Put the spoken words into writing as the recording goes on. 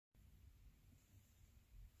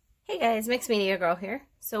Hey guys, Mixed Media Girl here.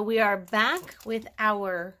 So we are back with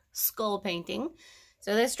our skull painting.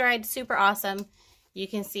 So this dried super awesome. You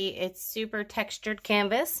can see it's super textured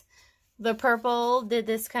canvas. The purple did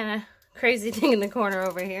this kind of crazy thing in the corner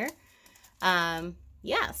over here.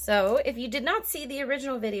 Yeah, so if you did not see the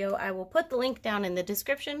original video, I will put the link down in the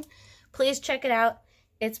description. Please check it out.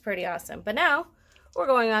 It's pretty awesome. But now we're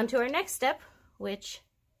going on to our next step, which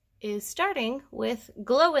is starting with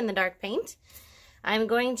glow-in-the-dark paint. I'm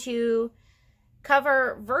going to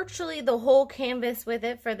cover virtually the whole canvas with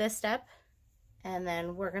it for this step, and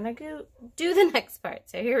then we're gonna go do the next part.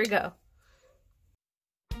 So here we go.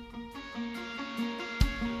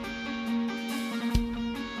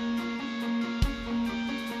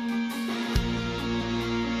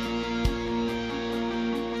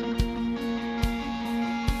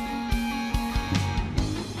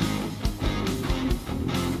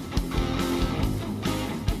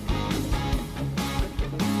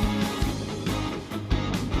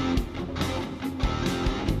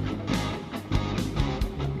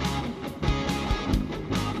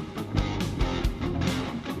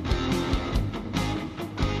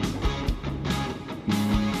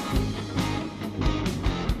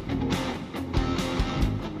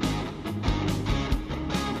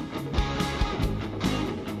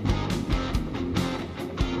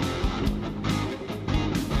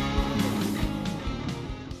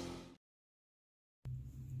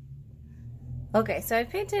 Okay, so I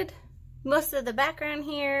painted most of the background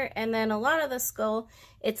here and then a lot of the skull.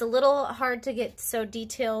 It's a little hard to get so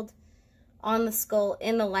detailed on the skull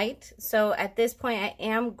in the light. So at this point I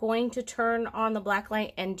am going to turn on the black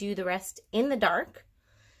light and do the rest in the dark.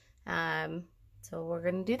 So we're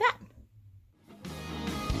gonna do that.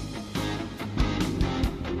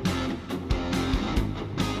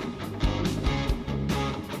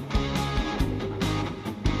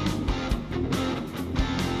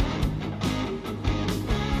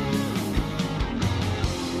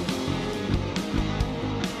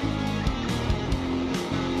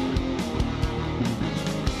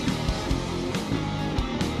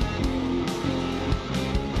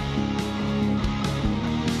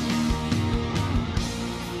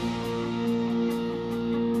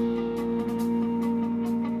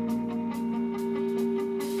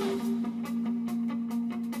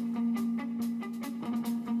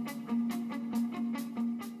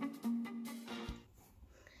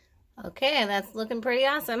 Okay, that's looking pretty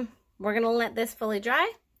awesome. We're gonna let this fully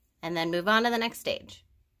dry and then move on to the next stage.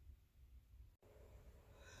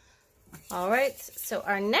 All right, so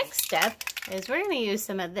our next step is we're gonna use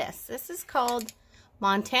some of this. This is called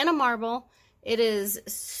Montana Marble. It is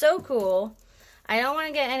so cool. I don't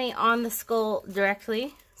wanna get any on the skull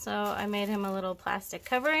directly, so I made him a little plastic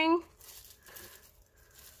covering.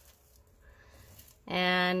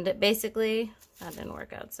 And basically, that didn't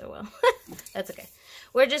work out so well. That's okay.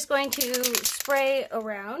 We're just going to spray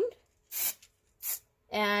around.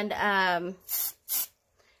 And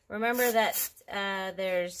remember that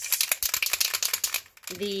there's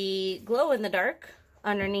the glow in the dark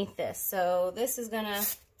underneath this. So this is gonna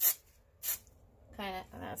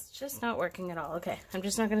that's just not working at all. Okay, I'm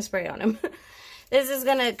just not gonna spray on him. This is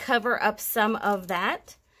gonna cover up some of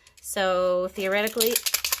that. So theoretically,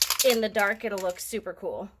 in the dark, it'll look super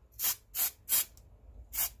cool.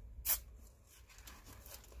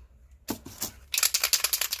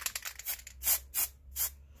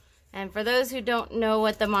 And for those who don't know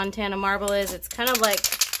what the Montana Marble is, it's kind of like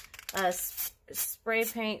a spray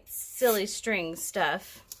paint silly string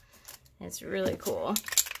stuff. It's really cool.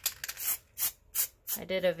 I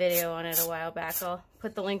did a video on it a while back. I'll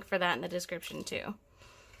put the link for that in the description too,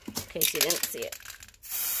 in case you didn't see it.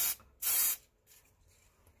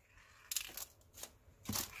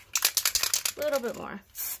 A little bit more.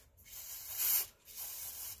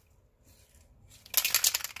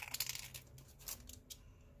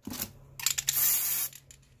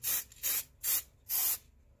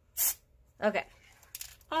 Okay,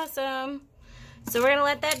 awesome. So we're gonna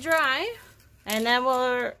let that dry, and then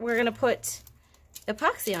we're gonna put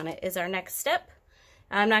epoxy on it is our next step.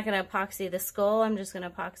 I'm not gonna epoxy the skull, I'm just gonna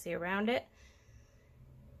epoxy around it.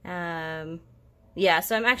 Yeah,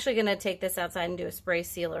 so I'm actually gonna take this outside and do a spray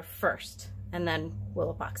sealer first, and then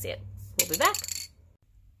we'll epoxy it. We'll be back.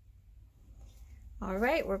 All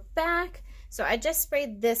right, we're back. So I just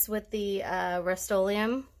sprayed this with the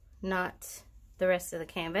Rustoleum, not the rest of the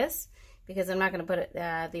canvas, because I'm not going to put it,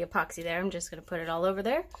 the epoxy there. I'm just going to put it all over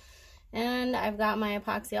there. And I've got my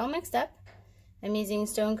epoxy all mixed up. I'm using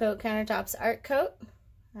Stone Coat Countertops Art Coat,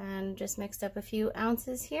 and just mixed up a few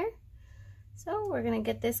ounces here. So we're going to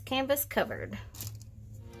get this canvas covered.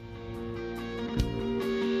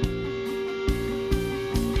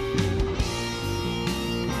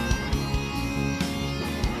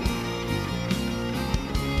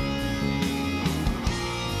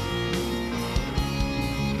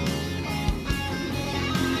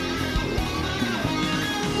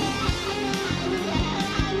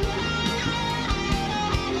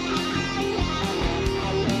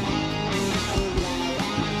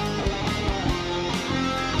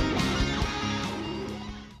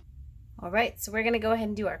 All right, so we're gonna go ahead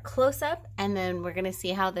and do our close-up, and then we're gonna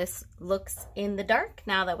see how this looks in the dark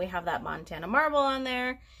now that we have that Montana marble on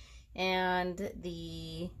there and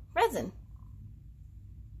the resin.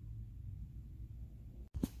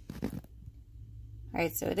 All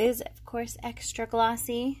right, so it is, of course, extra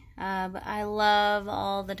glossy, but I love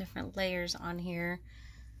all the different layers on here.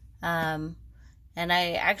 And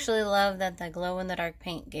I actually love that the glow-in-the-dark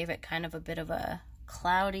paint gave it kind of a bit of a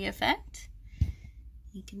cloudy effect.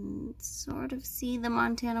 You can sort of see the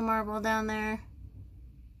Montana marble down there.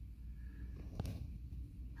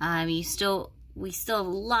 We still have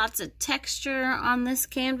lots of texture on this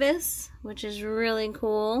canvas, which is really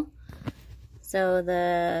cool. So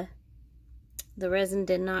the resin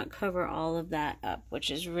did not cover all of that up,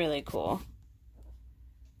 which is really cool.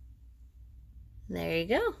 There you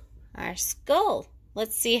go, our skull.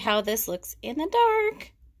 Let's see how this looks in the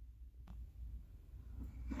dark.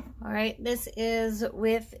 All right, this is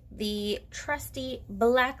with the trusty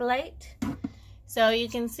black light. So you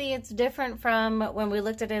can see it's different from when we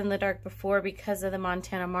looked at it in the dark before because of the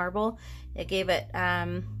Montana marble. It gave it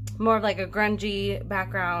more of like a grungy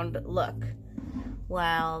background look,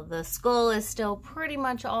 while the skull is still pretty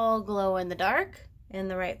much all glow in the dark in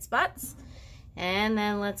the right spots. And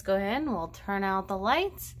then let's go ahead and we'll turn out the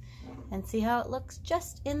lights and see how it looks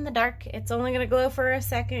just in the dark. It's only gonna glow for a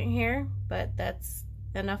second here, but that's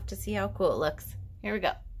enough to see how cool it looks. Here we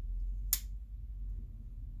go.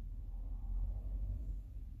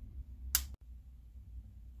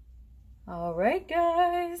 All right,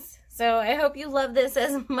 guys. So I hope you love this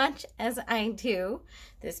as much as I do.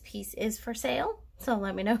 This piece is for sale, so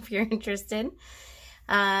let me know if you're interested.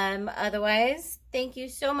 Otherwise, thank you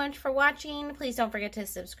so much for watching. Please don't forget to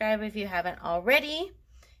subscribe if you haven't already,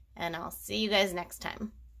 and I'll see you guys next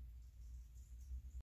time.